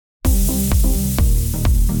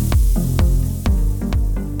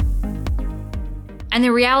And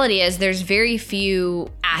the reality is there's very few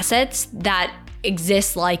assets that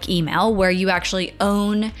exist like email where you actually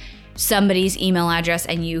own somebody's email address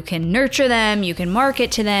and you can nurture them, you can market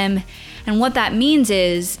to them. And what that means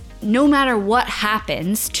is no matter what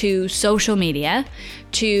happens to social media,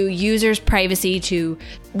 to users' privacy, to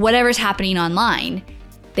whatever's happening online,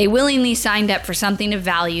 they willingly signed up for something of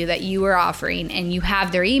value that you are offering and you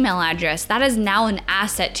have their email address. That is now an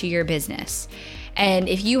asset to your business. And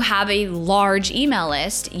if you have a large email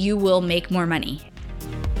list, you will make more money.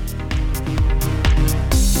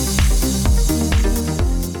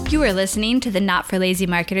 You are listening to the Not for Lazy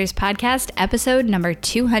Marketers podcast, episode number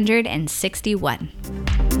 261.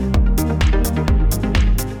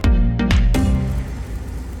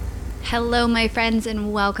 Hello, my friends,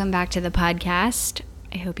 and welcome back to the podcast.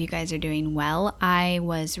 I hope you guys are doing well. I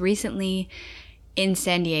was recently in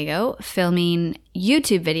San Diego filming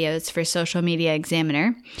YouTube videos for Social Media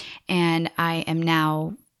Examiner, and I am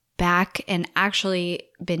now back and actually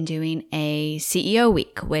been doing a CEO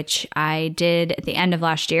week, which I did at the end of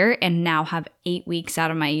last year and now have 8 weeks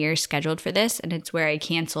out of my year scheduled for this, and it's where I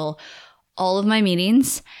cancel all of my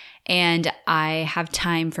meetings and I have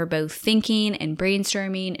time for both thinking and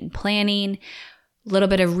brainstorming and planning, a little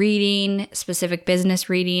bit of reading, specific business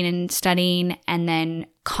reading and studying, and then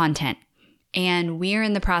content. And we're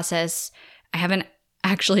in the process, I haven't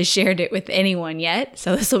actually shared it with anyone yet,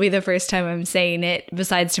 so this will be the first time I'm saying it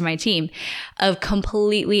besides to my team, of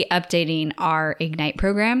completely updating our Ignite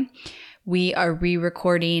program. We are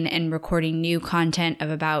re-recording and recording new content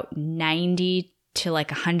of about 90 to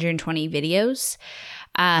like 120 videos.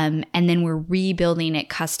 And then we're rebuilding it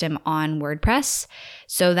custom on WordPress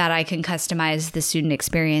so that I can customize the student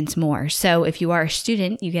experience more. So if you are a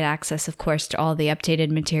student, you get access, of course, to all the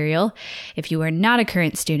updated material. If you are not a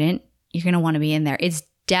current student, you're going to want to be in there. It's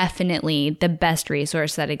definitely the best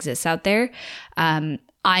resource that exists out there.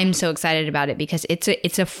 I'm so excited about it because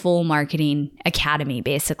it's a full marketing academy,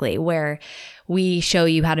 basically, where we show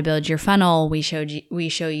you how to build your funnel. We show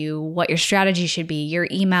you what your strategy should be, your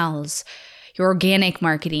emails, your organic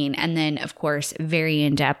marketing, and then, of course, very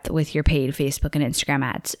in-depth with your paid Facebook and Instagram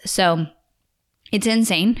ads. So it's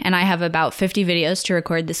insane, and I have about 50 videos to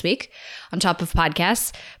record this week on top of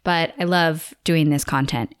podcasts, but I love doing this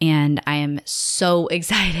content, and I am so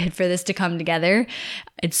excited for this to come together.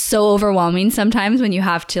 It's so overwhelming sometimes when you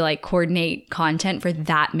have to like coordinate content for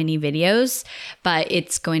that many videos, but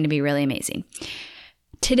it's going to be really amazing.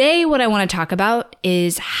 Today, what I want to talk about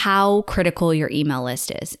is how critical your email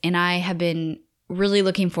list is. And I have been really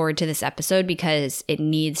looking forward to this episode because it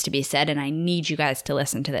needs to be said and I need you guys to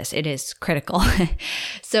listen to this. It is critical.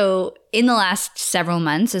 So in the last several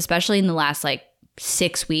months, especially in the last like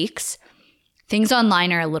 6 weeks, things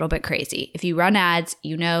online are a little bit crazy. If you run ads,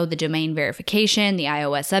 you know the domain verification, the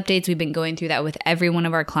iOS updates. We've been going through that with every one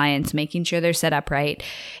of our clients, making sure they're set up right.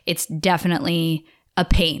 It's definitely a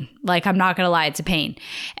pain. Like, I'm not going to lie, it's a pain.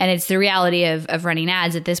 And it's the reality of running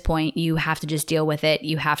ads at this point. You have to just deal with it.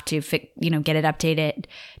 You have to get it updated,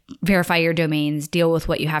 verify your domains, deal with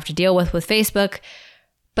what you have to deal with Facebook.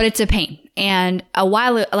 But it's a pain. And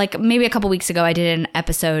maybe a couple weeks ago, I did an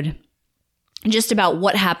episode just about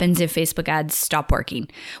what happens if Facebook ads stop working.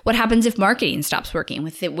 What happens if marketing stops working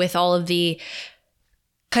with all of the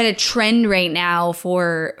kind of trend right now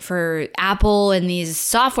for Apple and these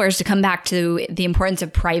softwares to come back to the importance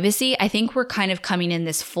of privacy. I think we're kind of coming in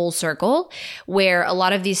this full circle where a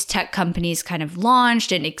lot of these tech companies kind of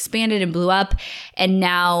launched and expanded and blew up. And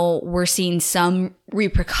now we're seeing some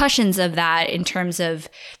repercussions of that in terms of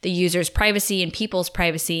the user's privacy and people's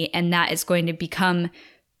privacy. And that is going to become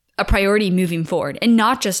a priority moving forward, and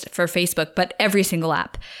not just for Facebook, but every single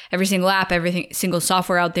app, every single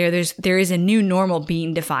software out there. There is a new normal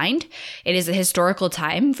being defined. It is a historical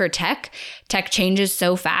time for tech. Tech changes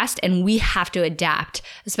so fast, and we have to adapt,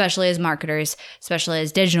 especially as marketers, especially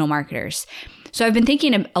as digital marketers. So I've been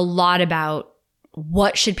thinking a lot about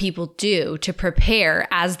what should people do to prepare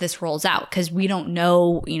as this rolls out? Because we don't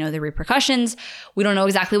know, the repercussions. We don't know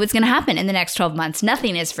exactly what's going to happen in the next 12 months.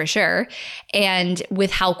 Nothing is for sure. And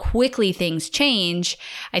with how quickly things change,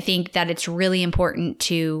 I think that it's really important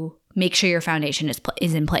to make sure your foundation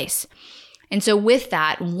is in place. And so with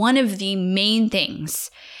that, one of the main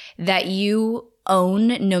things that you own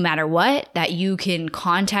no matter what, that you can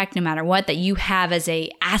contact no matter what, that you have as an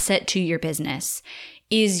asset to your business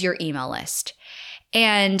is your email list.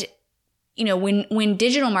 And, when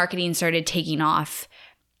digital marketing started taking off,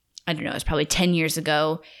 I don't know, it was probably 10 years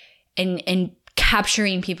ago, and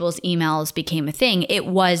capturing people's emails became a thing, it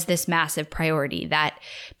was this massive priority that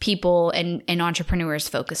people and entrepreneurs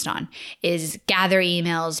focused on, is gather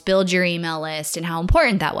emails, build your email list, and how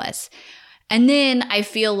important that was. And then I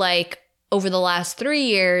feel like over the last 3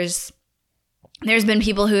 years, there's been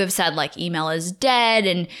people who have said like email is dead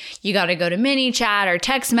and you got to go to ManyChat or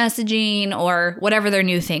text messaging or whatever their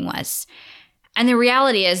new thing was. And the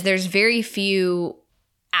reality is there's very few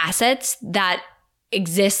assets that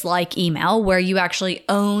exist like email where you actually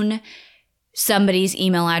own somebody's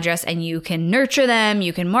email address and you can nurture them,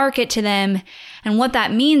 you can market to them. And what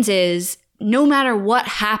that means is no matter what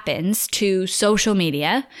happens to social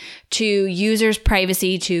media, to users'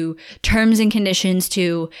 privacy, to terms and conditions,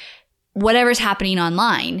 to whatever's happening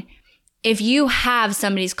online, if you have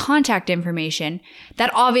somebody's contact information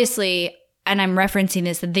that obviously, and I'm referencing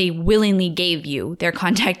this, that they willingly gave you their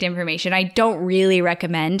contact information. I don't really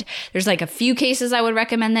recommend, there's like a few cases I would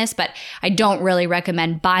recommend this, but I don't really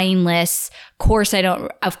recommend buying lists. Of course I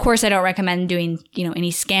don't recommend doing,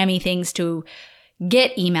 any scammy things to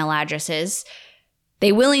get email addresses.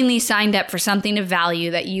 They willingly signed up for something of value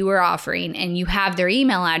that you were offering and you have their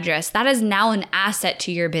email address. That is now an asset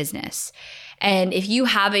to your business. And if you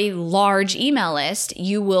have a large email list,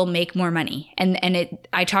 you will make more money.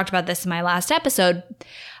 I talked about this in my last episode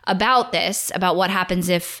about what happens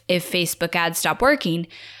if Facebook ads stop working.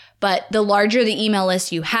 But the larger the email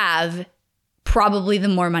list you have, probably the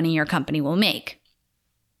more money your company will make.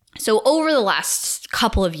 So over the last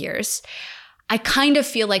couple of years, I kind of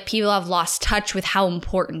feel like people have lost touch with how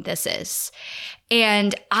important this is.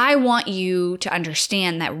 And I want you to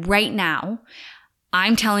understand that right now,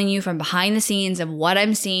 I'm telling you from behind the scenes of what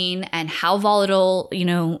I'm seeing and how volatile,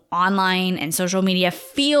 online and social media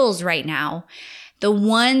feels right now. The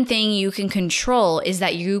one thing you can control is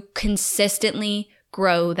that you consistently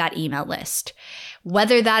grow that email list.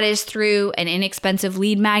 Whether that is through an inexpensive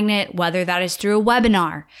lead magnet, whether that is through a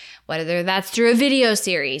webinar, whether that's through a video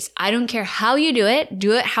series, I don't care how you do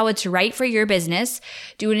it how it's right for your business.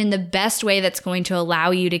 Do it in the best way that's going to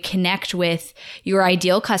allow you to connect with your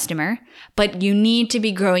ideal customer. But you need to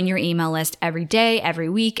be growing your email list every day, every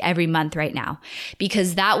week, every month right now.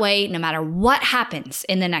 Because that way, no matter what happens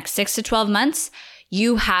in the next 6 to 12 months,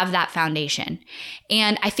 you have that foundation.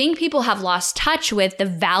 And I think people have lost touch with the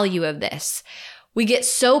value of this. We get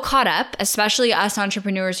so caught up, especially us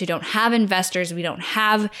entrepreneurs who don't have investors, we don't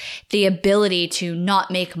have the ability to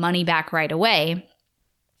not make money back right away.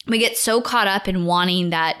 We get so caught up in wanting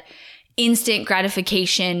that instant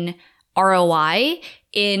gratification ROI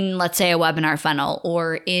in, let's say, a webinar funnel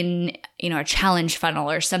or in, a challenge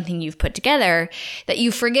funnel or something you've put together that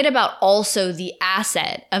you forget about also the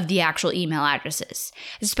asset of the actual email addresses,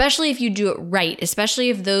 especially if you do it right, especially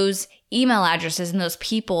if those email addresses and those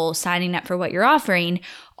people signing up for what you're offering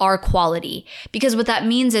are quality. Because what that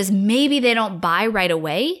means is maybe they don't buy right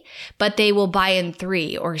away, but they will buy in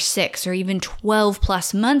 3 or 6 or even 12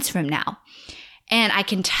 plus months from now. And I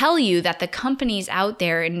can tell you that the companies out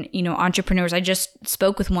there and, entrepreneurs, I just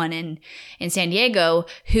spoke with one in San Diego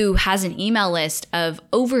who has an email list of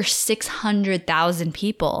over 600,000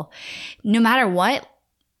 people. No matter what,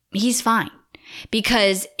 he's fine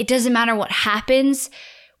because it doesn't matter what happens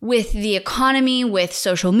with the economy, with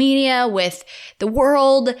social media, with the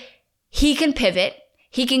world, he can pivot.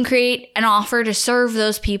 He can create an offer to serve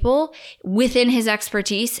those people within his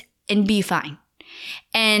expertise and be fine.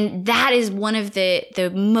 And that is one of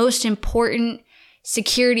the most important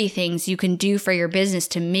security things you can do for your business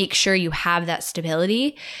to make sure you have that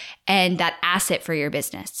stability and that asset for your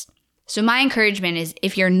business. So my encouragement is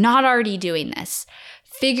if you're not already doing this,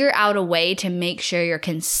 figure out a way to make sure you're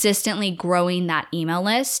consistently growing that email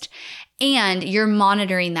list and you're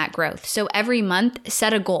monitoring that growth. So every month,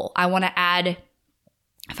 set a goal. I want to add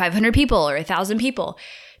 500 people or 1,000 people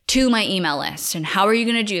to my email list. And how are you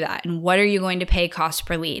going to do that? And what are you going to pay cost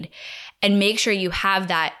per lead? And make sure you have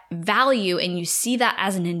that value and you see that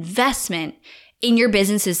as an investment in your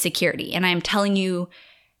business's security. And I'm telling you,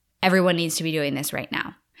 everyone needs to be doing this right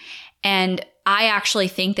now. And I actually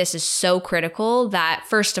think this is so critical that,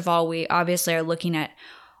 first of all, we obviously are looking at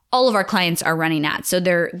all of our clients are running ads. So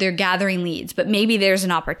they're gathering leads, but maybe there's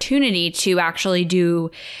an opportunity to actually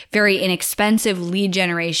do very inexpensive lead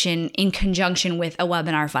generation in conjunction with a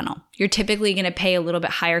webinar funnel. You're typically going to pay a little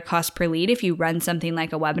bit higher cost per lead if you run something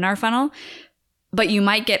like a webinar funnel, but you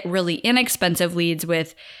might get really inexpensive leads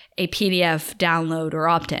with a PDF download or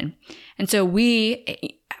opt-in. And so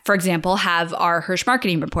we, for example, have our Hirsch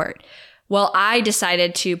Marketing Report. Well, I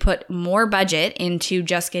decided to put more budget into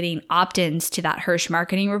just getting opt-ins to that Hirsch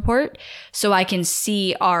Marketing Report so I can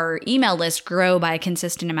see our email list grow by a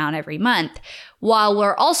consistent amount every month while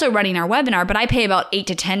we're also running our webinar, but I pay about $8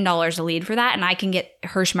 to $10 a lead for that, and I can get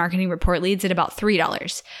Hirsch Marketing Report leads at about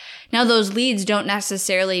 $3. Now, those leads don't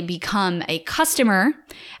necessarily become a customer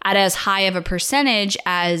at as high of a percentage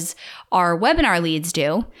as our webinar leads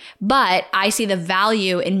do, but I see the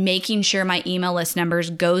value in making sure my email list numbers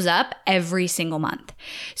goes up every single month.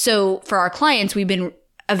 So for our clients, we've been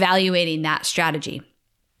evaluating that strategy.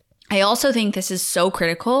 I also think this is so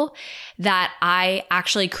critical that I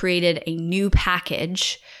actually created a new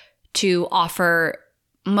package to offer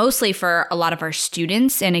mostly for a lot of our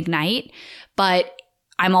students in Ignite, but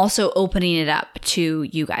I'm also opening it up to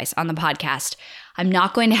you guys on the podcast. I'm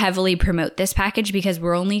not going to heavily promote this package because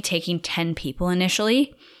we're only taking 10 people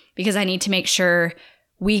initially, because I need to make sure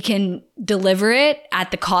we can deliver it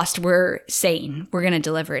at the cost we're saying we're going to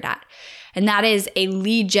deliver it at. And that is a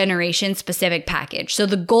lead generation specific package. So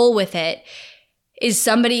the goal with it is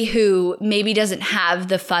somebody who maybe doesn't have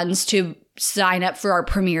the funds to sign up for our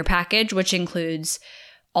premier package, which includes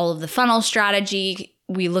all of the funnel strategy.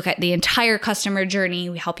 We look at the entire customer journey.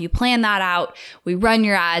 We help you plan that out. We run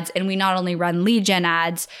your ads, and we not only run lead gen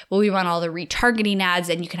ads, but we run all the retargeting ads,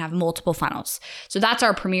 and you can have multiple funnels. So that's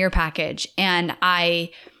our premier package. And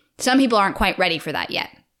some people aren't quite ready for that yet,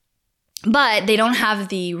 but they don't have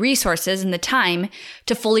the resources and the time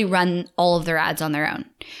to fully run all of their ads on their own.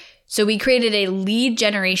 So we created a lead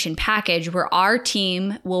generation package where our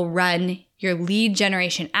team will run your lead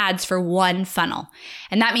generation ads for one funnel.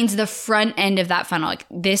 And that means the front end of that funnel. Like,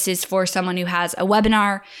 this is for someone who has a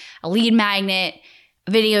webinar, a lead magnet,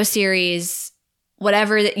 a video series,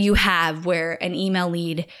 whatever that you have where an email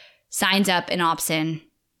lead signs up and opts in.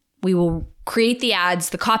 We will create the ads,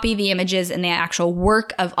 the copy, the images, and the actual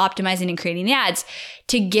work of optimizing and creating the ads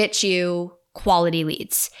to get you quality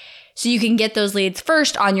leads. So you can get those leads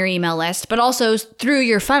first on your email list, but also through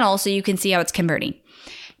your funnel so you can see how it's converting.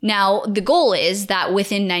 Now, the goal is that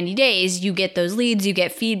within 90 days, you get those leads, you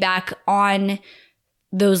get feedback on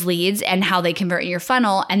those leads and how they convert in your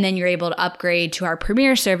funnel, and then you're able to upgrade to our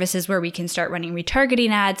premier services where we can start running retargeting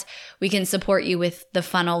ads. We can support you with the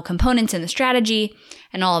funnel components and the strategy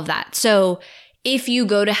and all of that. So if you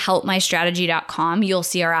go to helpmystrategy.com, you'll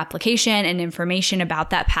see our application and information about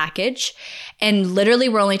that package. And literally,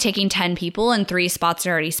 we're only taking 10 people and 3 spots are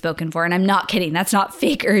already spoken for. And I'm not kidding. That's not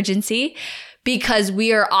fake urgency, because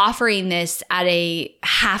we are offering this at a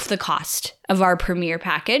half the cost of our premier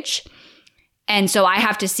package. And so I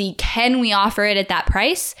have to see, can we offer it at that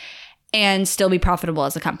price and still be profitable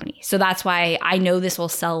as a company? So that's why I know this will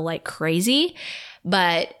sell like crazy,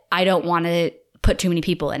 but I don't want to put too many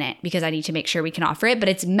people in it because I need to make sure we can offer it. But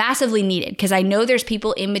it's massively needed because I know there's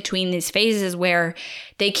people in between these phases where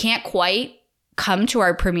they can't quite come to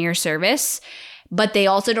our premier service, but they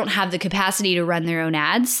also don't have the capacity to run their own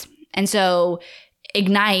ads. And so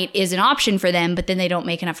Ignite is an option for them, but then they don't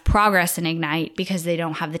make enough progress in Ignite because they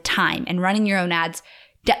don't have the time. And running your own ads,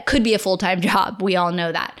 that could be a full-time job. We all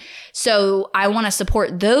know that. So I want to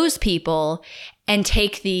support those people and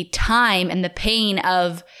take the time and the pain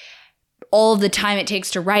of all of the time it takes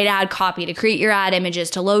to write ad copy, to create your ad images,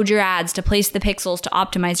 to load your ads, to place the pixels, to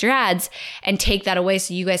optimize your ads, and take that away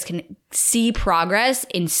so you guys can see progress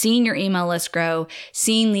in seeing your email list grow,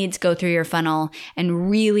 seeing leads go through your funnel, and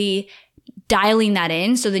really dialing that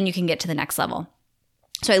in so then you can get to the next level.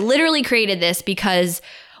 So I literally created this because,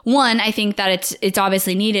 one, I think that it's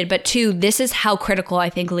obviously needed, but two, this is how critical I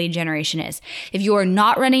think lead generation is. If you are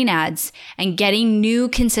not running ads and getting new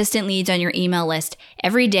consistent leads on your email list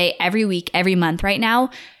every day, every week, every month right now,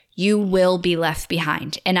 you will be left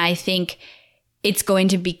behind. And I think it's going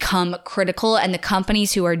to become critical, and the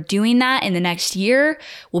companies who are doing that in the next year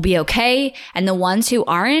will be okay. And the ones who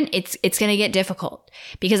aren't, it's going to get difficult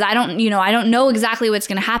because I don't know exactly what's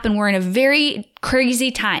going to happen. We're in a very crazy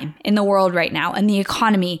time in the world right now and the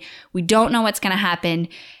economy. We don't know what's going to happen.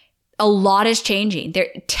 A lot is changing.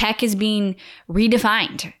 Tech is being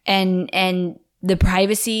redefined, and the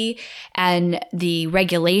privacy and the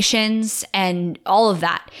regulations and all of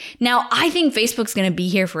that. Now, I think Facebook's going to be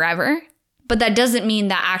here forever. But that doesn't mean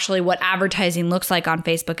that actually what advertising looks like on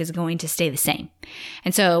Facebook is going to stay the same.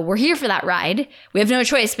 And so we're here for that ride. We have no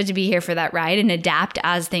choice but to be here for that ride and adapt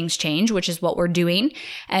as things change, which is what we're doing.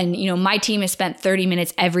 And, my team has spent 30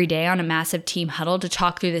 minutes every day on a massive team huddle to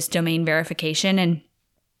talk through this domain verification and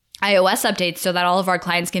iOS updates so that all of our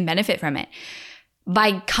clients can benefit from it.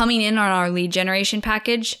 By coming in on our lead generation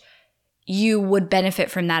package, you would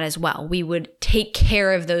benefit from that as well. We would take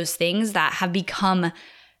care of those things that have become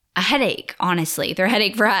a headache, honestly. They're a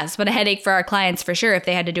headache for us, but a headache for our clients for sure if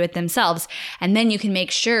they had to do it themselves. And then you can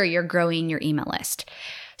make sure you're growing your email list.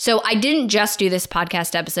 So I didn't just do this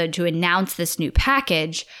podcast episode to announce this new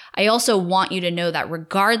package. I also want you to know that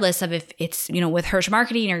regardless of if it's, with Hirsch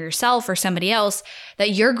Marketing or yourself or somebody else, that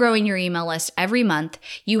you're growing your email list every month.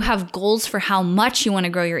 You have goals for how much you want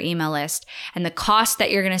to grow your email list and the cost that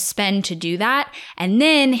you're going to spend to do that. And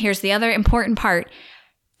then here's the other important part.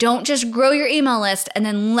 Don't just grow your email list and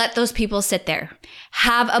then let those people sit there.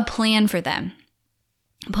 Have a plan for them.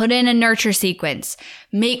 Put in a nurture sequence.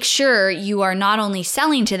 Make sure you are not only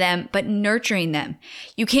selling to them, but nurturing them.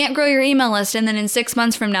 You can't grow your email list and then in 6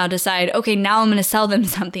 months from now decide, okay, now I'm going to sell them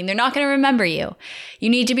something. They're not going to remember you.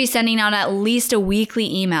 You need to be sending out at least a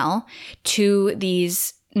weekly email to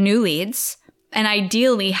these new leads and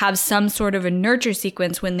ideally have some sort of a nurture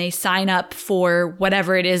sequence when they sign up for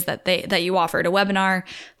whatever it is that you offered, a webinar,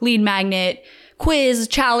 lead magnet, quiz,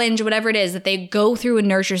 challenge, whatever it is, that they go through a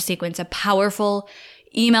nurture sequence, a powerful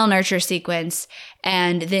email nurture sequence,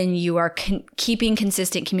 and then you are keeping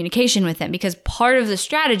consistent communication with them, because part of the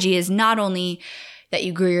strategy is not only that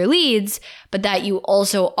you grow your leads, but that you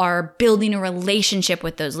also are building a relationship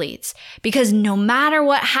with those leads. Because no matter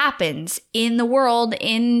what happens in the world,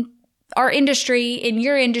 in our industry, in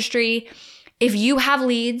your industry, if you have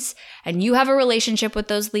leads and you have a relationship with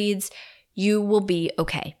those leads, you will be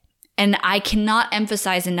okay. And I cannot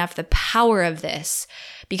emphasize enough the power of this,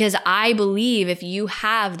 because I believe if you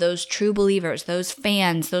have those true believers, those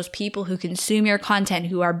fans, those people who consume your content,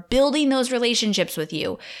 who are building those relationships with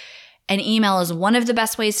you, and email is one of the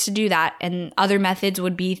best ways to do that. And other methods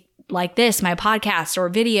would be like this, my podcast or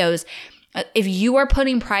videos. If you are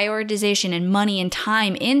putting prioritization and money and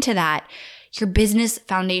time into that, your business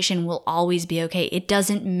foundation will always be okay. It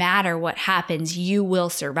doesn't matter what happens, you will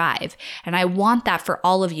survive. And I want that for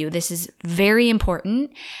all of you. This is very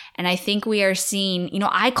important. And I think we are seeing,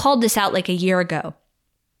 I called this out like a year ago.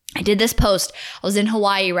 I did this post. I was in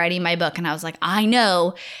Hawaii writing my book and I was like, I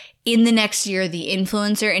know in the next year, the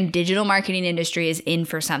influencer and digital marketing industry is in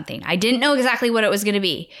for something. I didn't know exactly what it was going to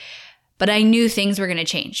be, but I knew things were going to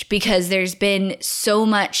change because there's been so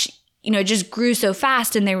much, it just grew so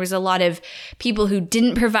fast, and there was a lot of people who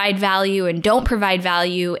didn't provide value and don't provide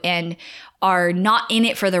value and are not in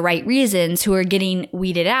it for the right reasons, who are getting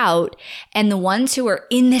weeded out. And the ones who are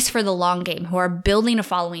in this for the long game, who are building a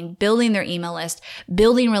following, building their email list,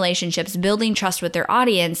 building relationships, building trust with their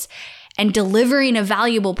audience, and delivering a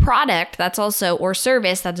valuable product that's also, or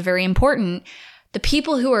service that's very important. The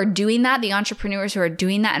people who are doing that, the entrepreneurs who are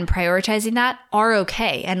doing that and prioritizing that, are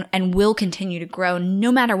okay and will continue to grow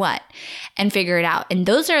no matter what and figure it out. And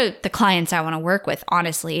those are the clients I want to work with,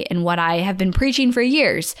 honestly, and what I have been preaching for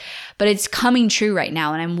years. But it's coming true right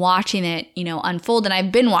now, and I'm watching it, unfold. And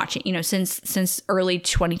I've been watching, since early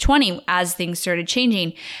 2020 as things started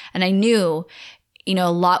changing. And I knew,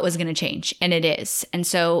 a lot was going to change, and it is. And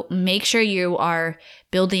so make sure you are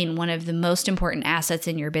building one of the most important assets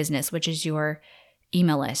in your business, which is your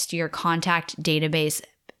email list, your contact database,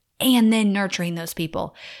 and then nurturing those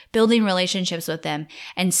people, building relationships with them,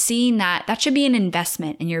 and seeing that should be an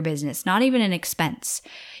investment in your business, not even an expense.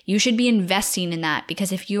 You should be investing in that,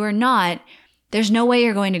 because if you are not, there's no way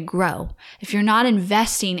you're going to grow. If you're not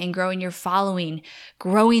investing in growing your following,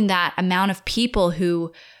 growing that amount of people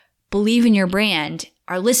who believe in your brand,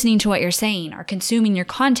 are listening to what you're saying, are consuming your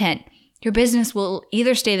content, your business will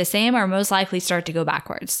either stay the same or most likely start to go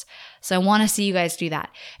backwards. So I want to see you guys do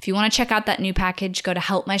that. If you want to check out that new package, go to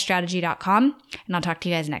helpmystrategy.com, and I'll talk to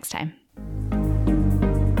you guys next time.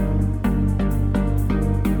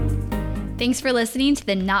 Thanks for listening to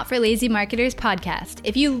the Not for Lazy Marketers podcast.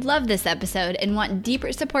 If you love this episode and want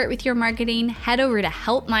deeper support with your marketing, head over to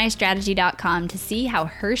helpmystrategy.com to see how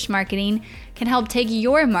Hirsch Marketing can help take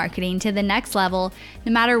your marketing to the next level,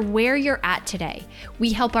 no matter where you're at today.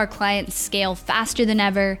 We help our clients scale faster than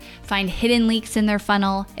ever, find hidden leaks in their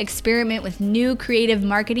funnel, experiment with new creative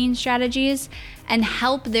marketing strategies, and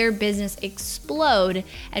help their business explode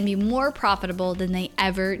and be more profitable than they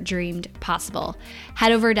ever dreamed possible.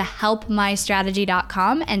 Head over to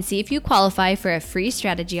helpmystrategy.com and see if you qualify for a free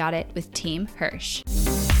strategy audit with Team Hirsch.